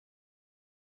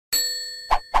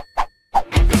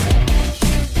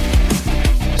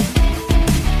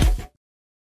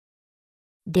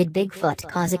Did Bigfoot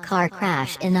cause a car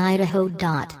crash in Idaho?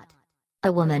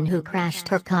 A woman who crashed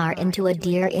her car into a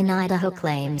deer in Idaho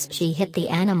claims she hit the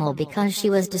animal because she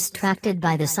was distracted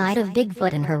by the sight of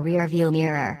Bigfoot in her rearview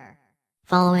mirror.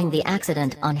 Following the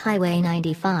accident on Highway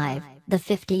 95, the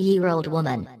 50-year-old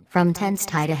woman, from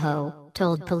Tenst, Idaho,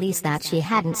 told police that she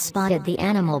hadn't spotted the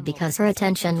animal because her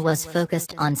attention was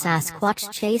focused on Sasquatch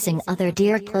chasing other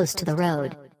deer close to the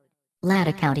road.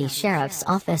 Latah County Sheriff's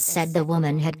Office said the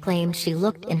woman had claimed she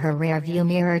looked in her rearview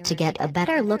mirror to get a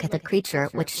better look at the creature,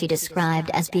 which she described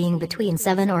as being between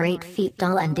 7 or 8 feet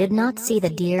tall, and did not see the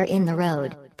deer in the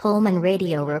road, Pullman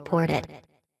Radio reported.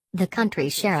 The country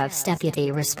sheriff's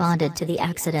deputy responded to the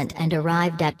accident and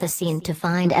arrived at the scene to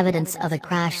find evidence of a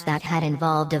crash that had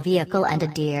involved a vehicle and a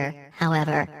deer.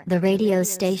 However, the radio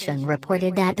station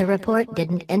reported that the report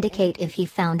didn't indicate if he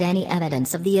found any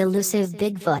evidence of the elusive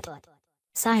Bigfoot.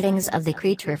 Sightings of the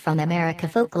creature from American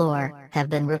folklore have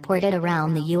been reported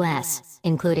around the U.S.,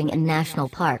 including in national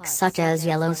parks such as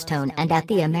Yellowstone and at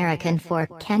the American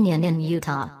Fork Canyon in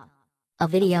Utah. A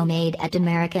video made at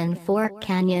American Fork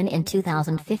Canyon in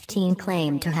 2015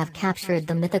 claimed to have captured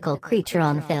the mythical creature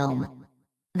on film.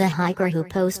 The hiker who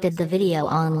posted the video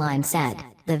online said,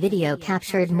 "The video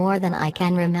captured more than I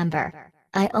can remember.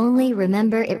 I only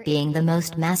remember it being the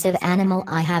most massive animal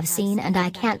I have seen, and I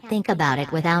can't think about it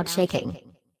without shaking.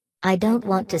 I don't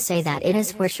want to say that it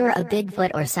is for sure a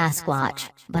Bigfoot or Sasquatch,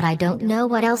 but I don't know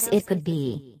what else it could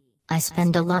be. I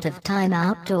spend a lot of time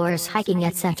outdoors hiking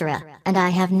etc., and I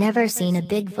have never seen a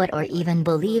Bigfoot or even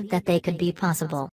believed that they could be possible."